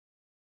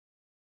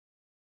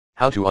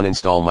How to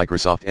uninstall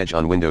Microsoft Edge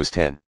on Windows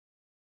 10.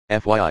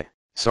 FYI,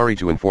 sorry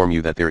to inform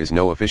you that there is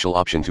no official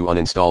option to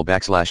uninstall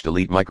 /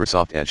 delete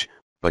Microsoft Edge,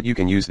 but you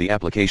can use the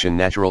application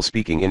Natural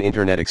Speaking in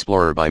Internet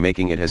Explorer by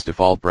making it as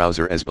default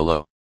browser as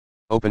below.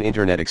 Open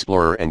Internet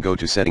Explorer and go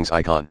to Settings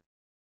icon.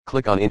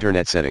 Click on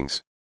Internet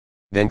Settings.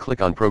 Then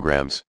click on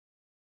Programs.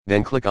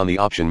 Then click on the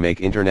option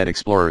Make Internet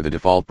Explorer the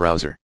default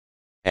browser.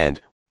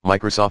 And,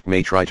 Microsoft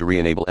may try to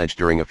re-enable Edge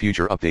during a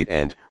future update,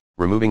 and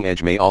removing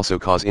Edge may also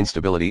cause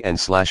instability and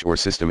 / or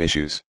system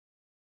issues.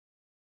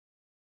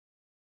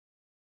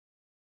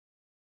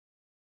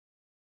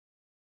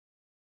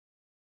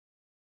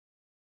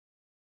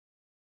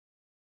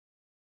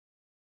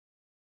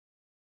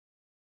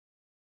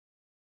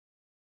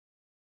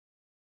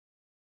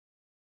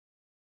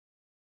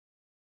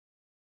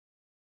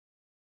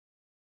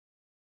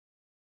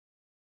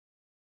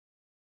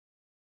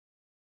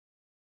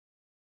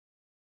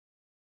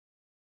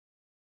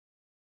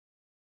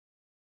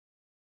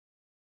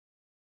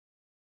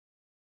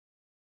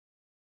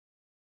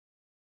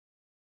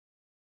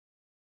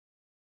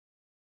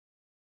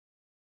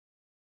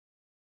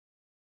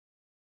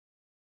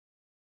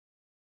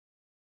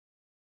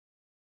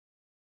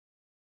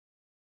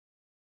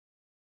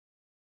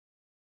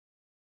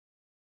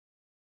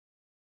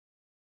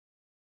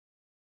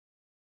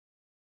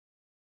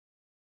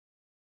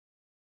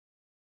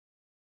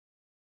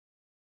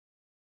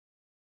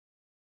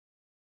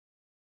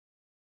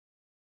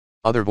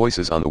 Other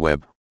voices on the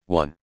web.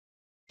 1.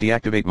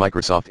 Deactivate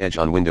Microsoft Edge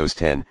on Windows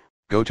 10,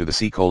 go to the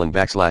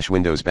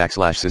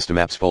C:\Windows\System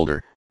Apps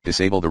folder,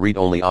 disable the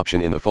read-only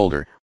option in the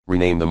folder,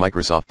 rename the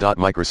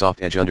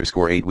Microsoft Edge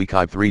 _8 week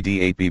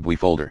 3d 8bbwi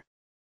folder.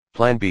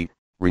 Plan B,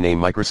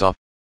 rename Microsoft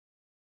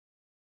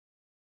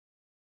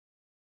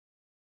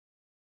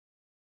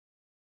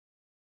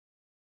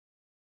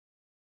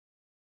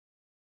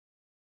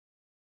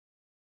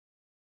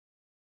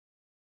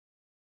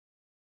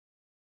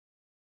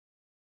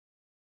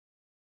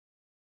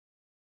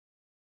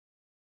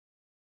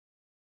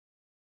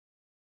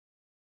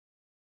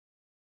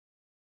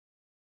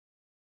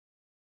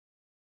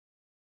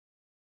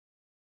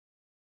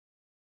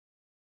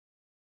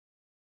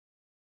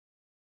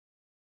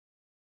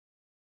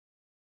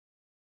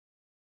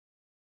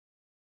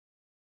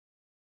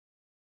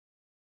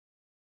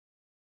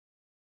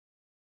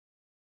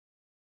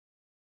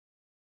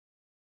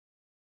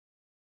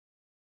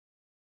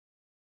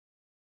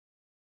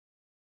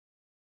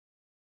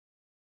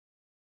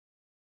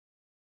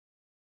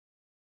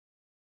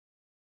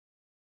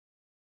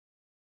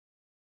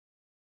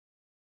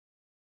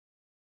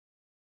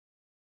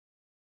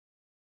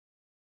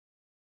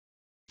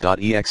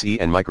 .exe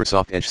and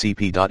Microsoft Edge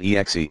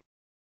cp.exe.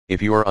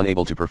 If you are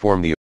unable to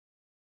perform the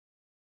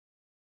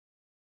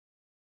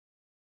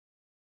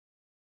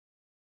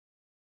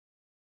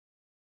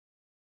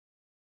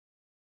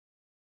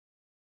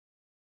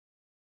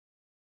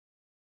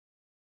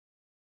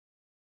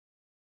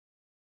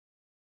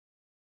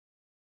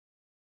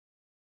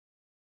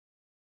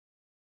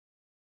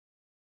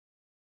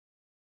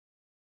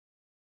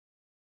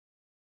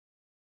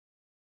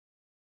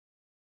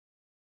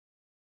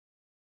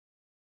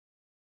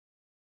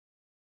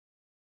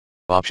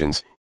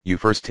options, you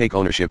first take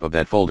ownership of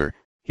that folder.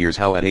 Here's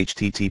how at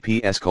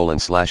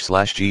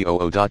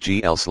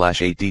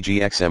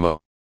https://goo.gl/8dgxmo.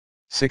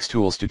 6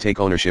 tools to take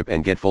ownership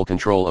and get full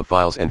control of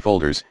files and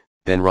folders,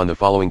 then run the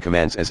following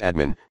commands as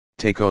admin.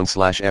 Take own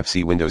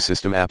 /fc Windows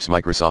System Apps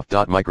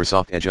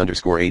Microsoft Edge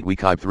 _8 week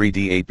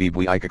 3d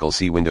 8bbwi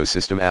c Windows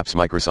System Apps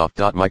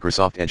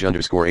Microsoft Edge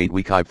 _8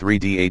 week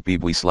 3d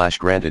 8bbwi /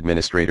 grant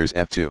administrators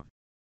F2.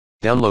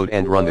 Download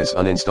and run this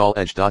uninstall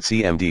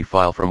edge.cmd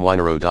file from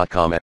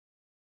winero.com.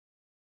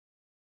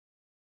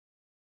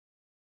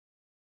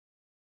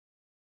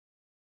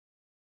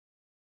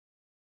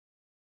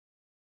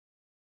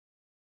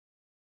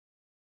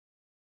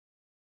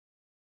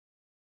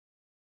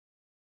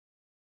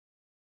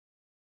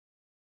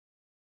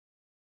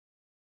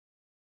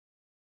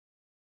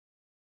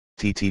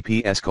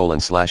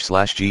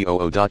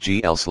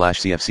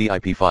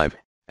 https://goo.gl/cfcip5,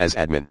 as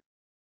admin.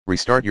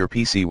 Restart your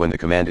PC when the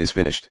command is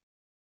finished.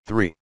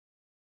 3.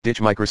 Ditch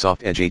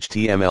Microsoft Edge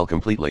HTML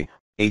completely,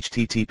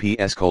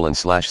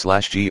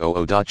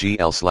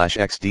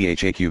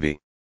 https://goo.gl/xdhaqv.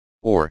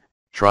 Or,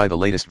 try the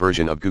latest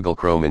version of Google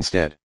Chrome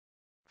instead.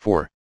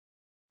 4.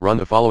 Run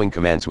the following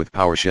commands with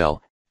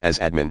PowerShell, as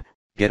admin.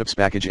 Get apps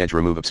package Edge,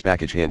 remove apps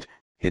package hint,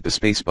 hit the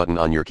space button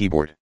on your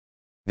keyboard.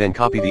 Then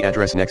copy the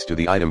address next to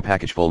the item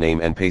package full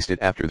name and paste it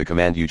after the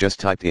command you just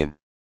typed in.